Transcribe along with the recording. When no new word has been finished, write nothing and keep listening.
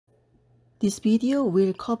This video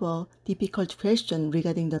will cover difficult questions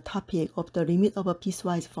regarding the topic of the limit of a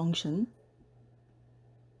piecewise function.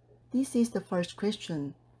 This is the first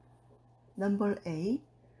question. Number A.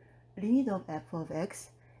 Limit of f of x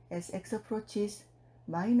as x approaches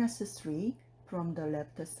minus 3 from the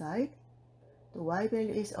left side. The y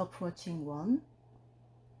value is approaching 1.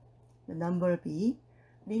 The number B.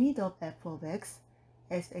 Limit of f of x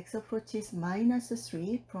as x approaches minus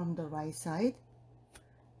 3 from the right side.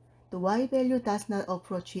 The y value does not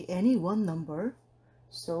approach any one number,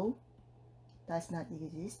 so does not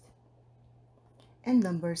exist. And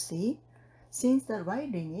number C, since the right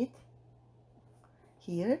limit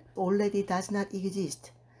here already does not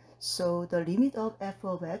exist, so the limit of f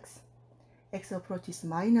of x, x approaches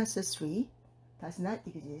minus 3, does not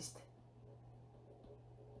exist.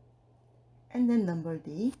 And then number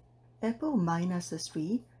D, f of minus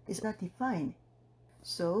 3 is not defined,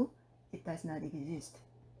 so it does not exist.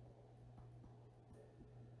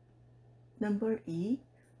 Number E,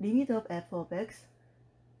 limit of f of x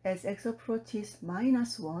as x approaches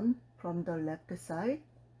minus 1 from the left side.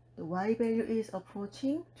 The y value is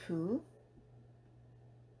approaching 2.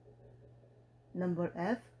 Number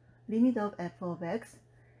F, limit of f of x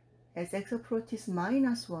as x approaches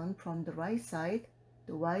minus 1 from the right side.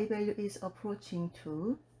 The y value is approaching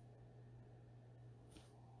 2.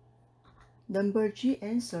 Number G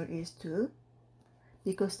answer is 2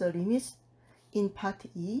 because the limits in part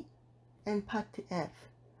E and part F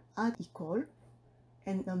are equal.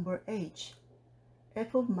 And number H,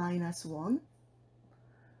 f of minus 1,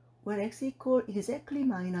 when x equals exactly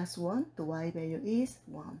minus 1, the y value is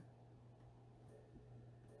 1.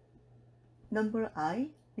 Number I,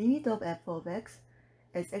 limit of f of x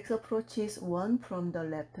as x approaches 1 from the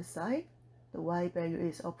left side, the y value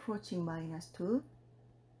is approaching minus 2.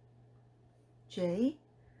 J,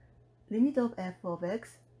 limit of f of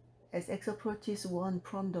x as x approaches 1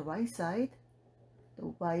 from the right side, the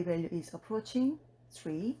y value is approaching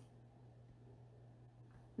 3.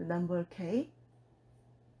 The number K,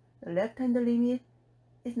 the left-hand limit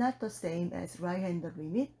is not the same as right-hand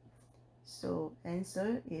limit, so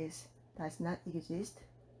answer is does not exist.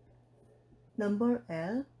 Number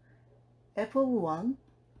L, f of 1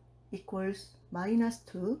 equals minus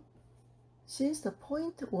 2. Since the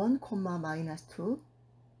point 1 comma minus 2,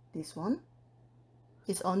 this one,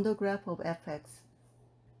 is on the graph of fx.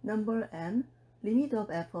 Number M, limit of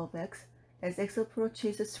f of x as x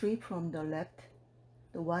approaches 3 from the left,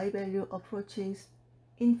 the y value approaches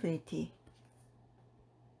infinity.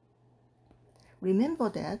 Remember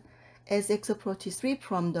that as x approaches 3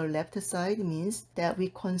 from the left side means that we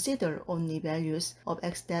consider only values of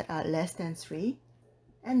x that are less than 3.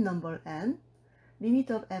 And number N, limit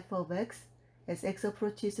of f of x as x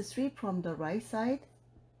approaches 3 from the right side,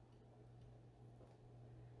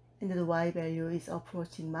 and the y value is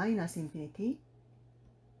approaching minus infinity.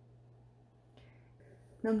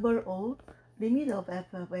 Number O, limit of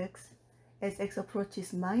f of x as x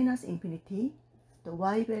approaches minus infinity, the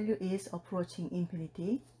y value is approaching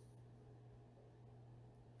infinity.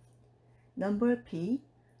 Number P,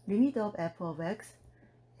 limit of f of x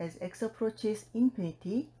as x approaches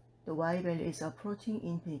infinity, the y value is approaching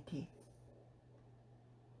infinity.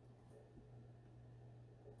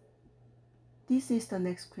 This is the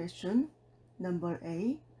next question. Number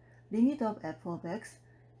A, limit of f of x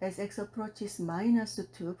as x approaches minus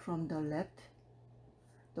 2 from the left,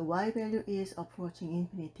 the y value is approaching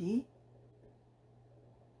infinity.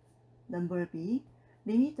 Number B,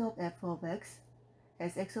 limit of f of x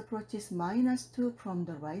as x approaches minus 2 from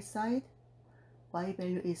the right side, y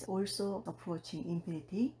value is also approaching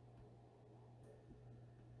infinity.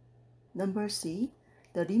 Number C,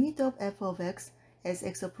 the limit of f of x as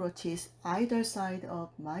x approaches either side of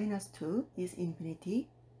minus 2 is infinity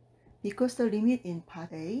because the limit in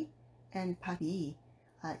part A and part B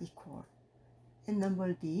are equal. And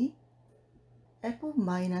number D, f of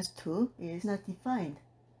minus 2 is not defined,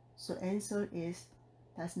 so answer is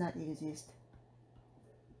does not exist.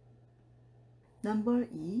 Number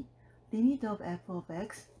E, limit of f of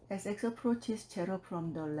x as x approaches 0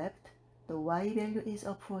 from the left, the y value is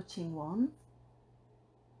approaching 1.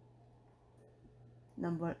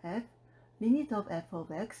 Number F, limit of f of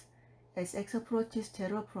x as x approaches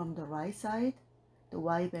 0 from the right side, the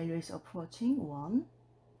y value is approaching 1.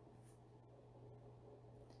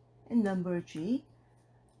 And number G,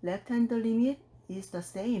 left-hand limit is the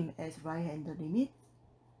same as right-hand limit,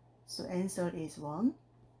 so answer is 1.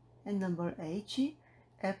 And number H,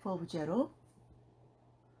 f of 0,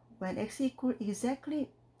 when x equals exactly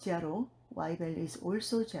 0, y value is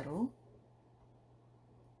also 0.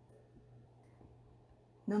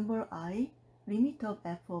 Number I, limit of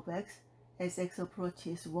f of x as x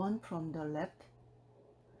approaches 1 from the left,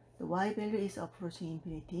 the y value is approaching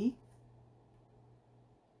infinity.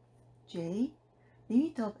 J.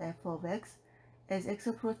 Limit of f of x as x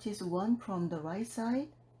approaches 1 from the right side,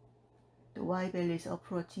 the y value is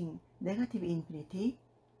approaching negative infinity.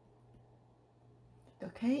 The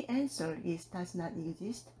K answer does not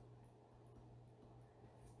exist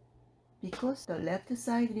because the left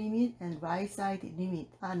side limit and right side limit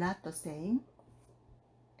are not the same.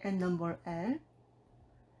 And number L,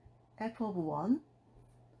 f of 1,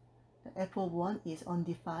 the f of 1 is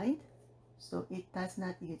undefined, so it does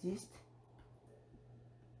not exist.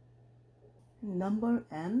 Number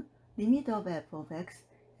M, limit of f of x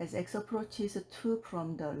as x approaches 2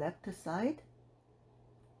 from the left side,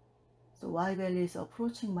 so y value is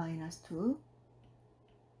approaching -2.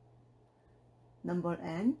 Number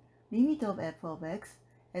N, limit of f of x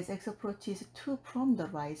as x approaches 2 from the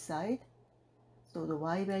right side, so the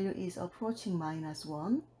y value is approaching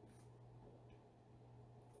 -1.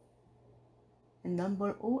 And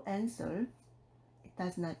number O answer, it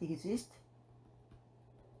does not exist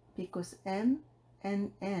because M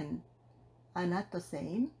and N are not the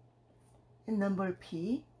same. And number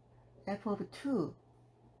P, f of 2,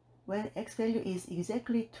 when x value is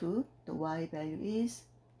exactly 2, the y value is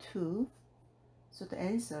 2, so the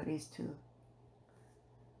answer is 2.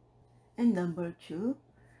 And number Q,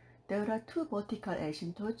 there are two vertical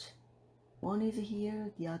asymptotes. One is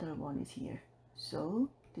here, the other one is here. So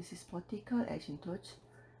this is vertical asymptote,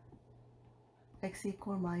 x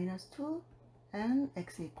equal -2 and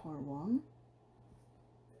x equal 1.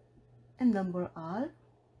 And number R,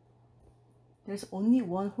 there's only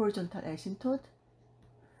one horizontal asymptote,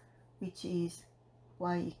 which is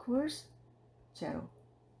y equals 0.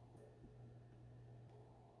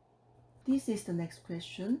 This is the next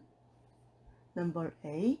question. Number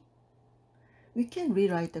A. We can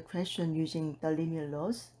rewrite the question using the limit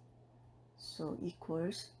laws. So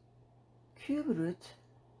equals cube root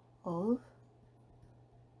of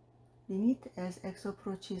limit as x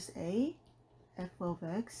approaches a, f of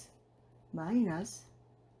x, minus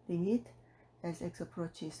limit as x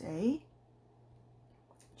approaches a,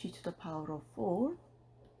 g to the power of 4,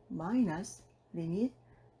 minus limit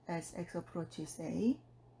as x approaches a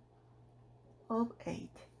of 8.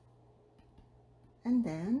 And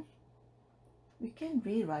then we can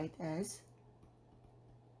rewrite as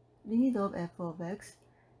limit of f of x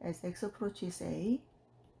as x approaches a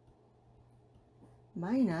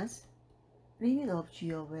minus limit of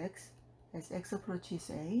g of x as x approaches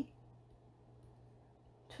a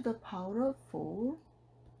to the power of 4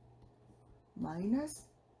 minus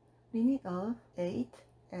limit of 8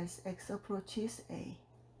 as x approaches a.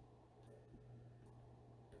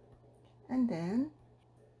 And then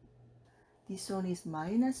this one is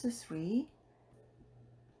 -3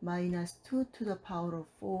 minus 2 to the power of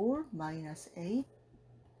 4 minus 8.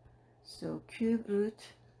 So cube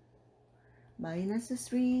root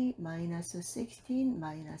 -3 minus 16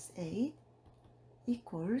 minus 8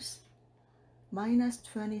 equals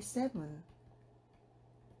 -27.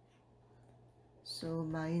 So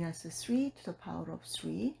 -3 to the power of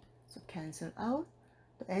 3. So cancel out.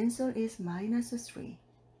 The answer is -3.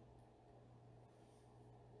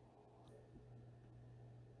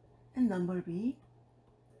 And number B,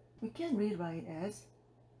 we can rewrite as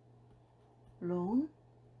ln,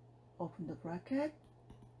 open the bracket,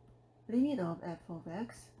 limit of f of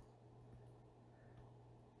x,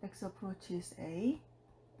 x approaches a,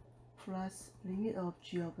 plus limit of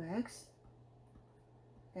g of x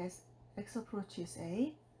as x approaches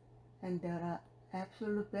a, and there are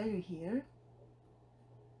absolute value here.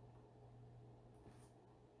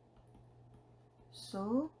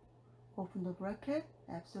 So open the bracket,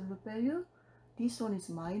 absolute value. This one is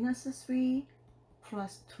 -3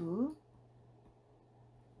 plus 2.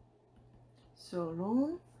 So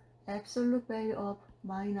ln absolute value of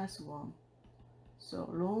 -1. So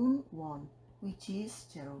ln 1, which is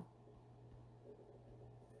 0.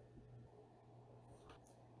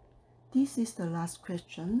 This is the last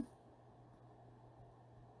question.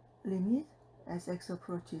 Limit as x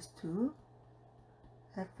approaches 2,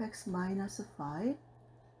 fx minus 5.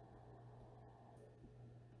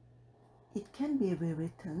 It can be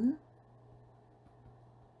rewritten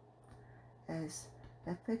as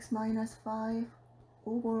fx minus 5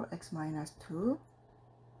 over x minus 2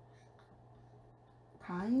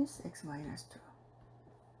 times x minus 2.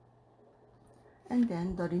 And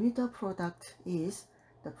then the limit of product is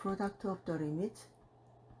the product of the limit.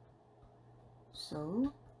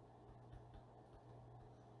 So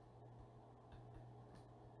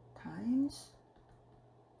times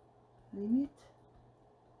limit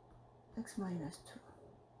x minus 2.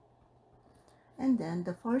 And then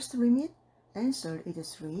the first limit answer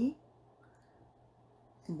is 3,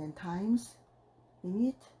 and then times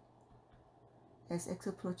limit as x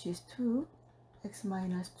approaches to x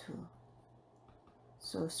minus 2.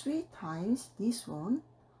 So 3 times this one,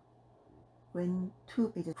 when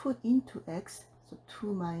 2 is put into x, so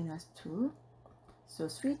 2 minus 2. So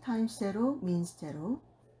 3 times 0 means 0.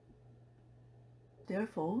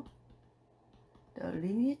 Therefore, the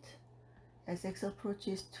limit as x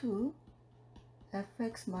approaches to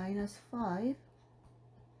fx minus 5,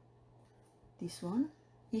 this one,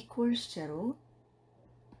 equals 0.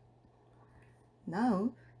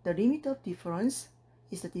 Now, the limit of difference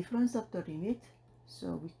is the difference of the limit,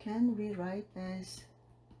 so we can rewrite as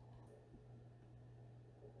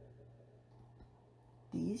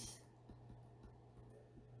this.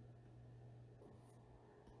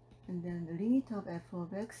 And then the limit of f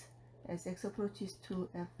of x as x approaches to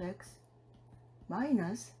fx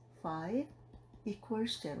minus 5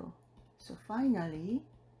 equals 0. So finally,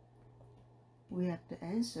 we have the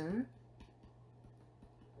answer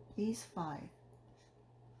is 5.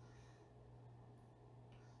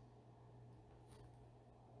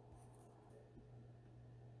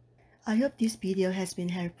 I hope this video has been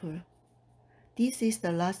helpful. This is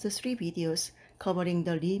the last 3 videos covering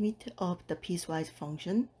the limit of the piecewise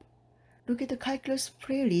function. Look at the calculus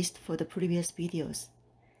playlist for the previous videos.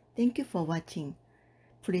 Thank you for watching.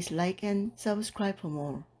 Please like and subscribe for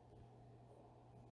more.